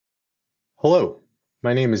Hello,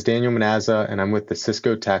 my name is Daniel Manazza and I'm with the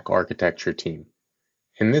Cisco Tech Architecture team.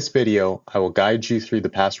 In this video, I will guide you through the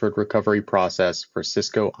password recovery process for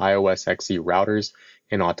Cisco IOS-XE routers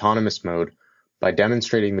in autonomous mode by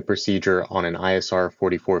demonstrating the procedure on an ISR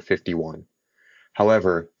 4451.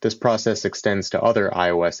 However, this process extends to other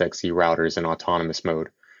IOS-XE routers in autonomous mode,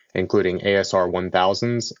 including ASR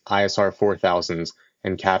 1000s, ISR 4000s,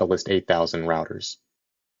 and Catalyst 8000 routers.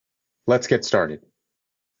 Let's get started.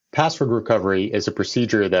 Password recovery is a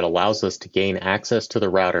procedure that allows us to gain access to the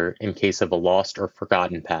router in case of a lost or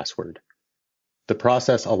forgotten password. The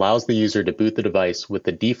process allows the user to boot the device with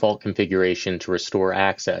the default configuration to restore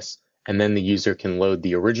access, and then the user can load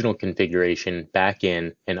the original configuration back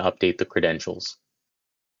in and update the credentials.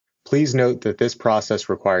 Please note that this process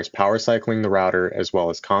requires power cycling the router as well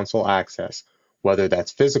as console access, whether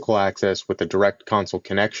that's physical access with a direct console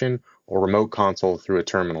connection or remote console through a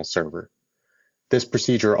terminal server. This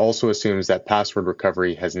procedure also assumes that password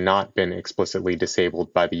recovery has not been explicitly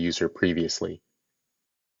disabled by the user previously.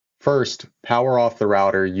 First, power off the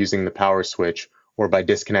router using the power switch or by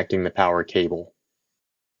disconnecting the power cable.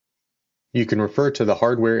 You can refer to the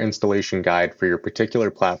hardware installation guide for your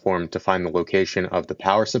particular platform to find the location of the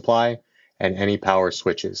power supply and any power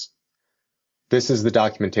switches. This is the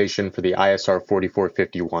documentation for the ISR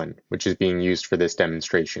 4451, which is being used for this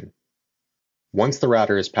demonstration. Once the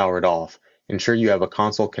router is powered off, ensure you have a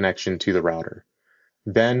console connection to the router.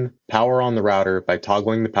 Then, power on the router by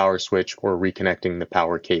toggling the power switch or reconnecting the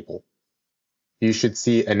power cable. You should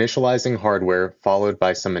see initializing hardware followed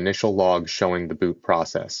by some initial logs showing the boot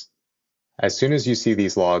process. As soon as you see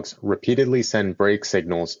these logs, repeatedly send break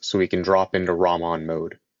signals so we can drop into ROMMON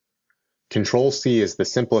mode. Control-C is the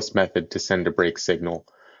simplest method to send a break signal,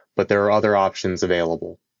 but there are other options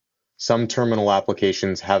available. Some terminal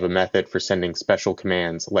applications have a method for sending special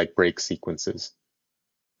commands like break sequences.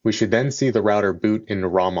 We should then see the router boot into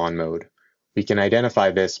ROMMON mode. We can identify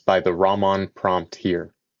this by the ROMMON prompt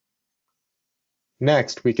here.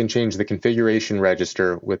 Next, we can change the configuration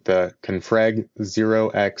register with the confreg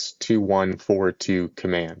 0x2142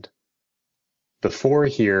 command. The 4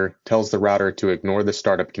 here tells the router to ignore the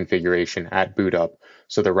startup configuration at boot up,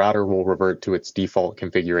 so the router will revert to its default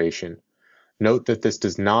configuration. Note that this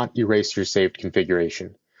does not erase your saved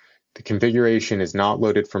configuration. The configuration is not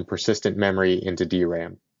loaded from persistent memory into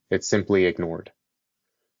DRAM. It's simply ignored.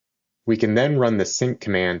 We can then run the sync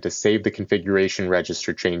command to save the configuration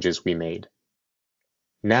register changes we made.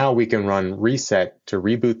 Now we can run reset to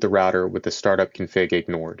reboot the router with the startup config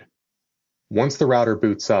ignored. Once the router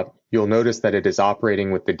boots up, you'll notice that it is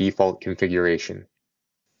operating with the default configuration.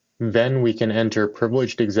 Then we can enter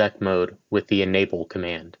privileged exec mode with the enable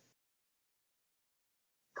command.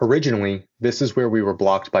 Originally, this is where we were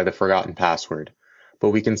blocked by the forgotten password, but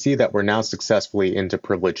we can see that we're now successfully into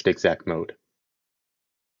privileged exec mode.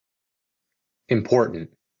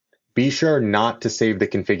 Important: be sure not to save the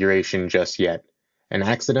configuration just yet. An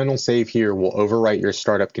accidental save here will overwrite your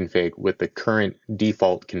startup config with the current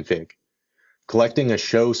default config. Collecting a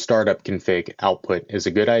show startup config output is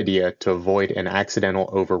a good idea to avoid an accidental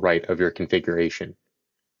overwrite of your configuration.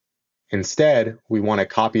 Instead, we want to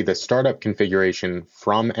copy the startup configuration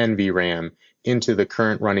from NVRAM into the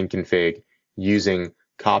current running config using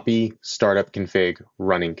copy startup config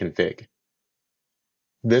running config.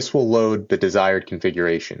 This will load the desired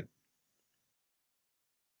configuration.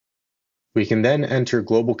 We can then enter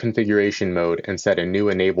global configuration mode and set a new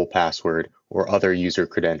enable password or other user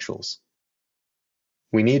credentials.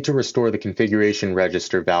 We need to restore the configuration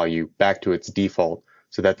register value back to its default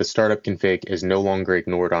so that the startup config is no longer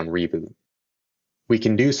ignored on reboot. We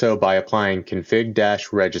can do so by applying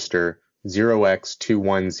config-register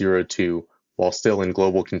 0x2102 while still in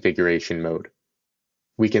global configuration mode.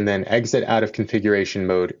 We can then exit out of configuration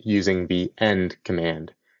mode using the end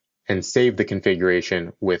command and save the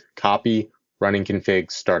configuration with copy running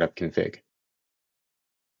config startup config.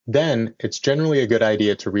 Then it's generally a good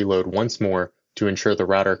idea to reload once more to ensure the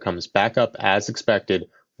router comes back up as expected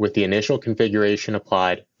with the initial configuration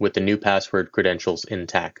applied with the new password credentials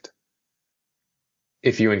intact.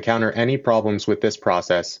 If you encounter any problems with this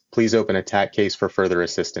process, please open a TAC case for further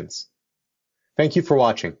assistance. Thank you for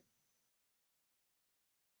watching.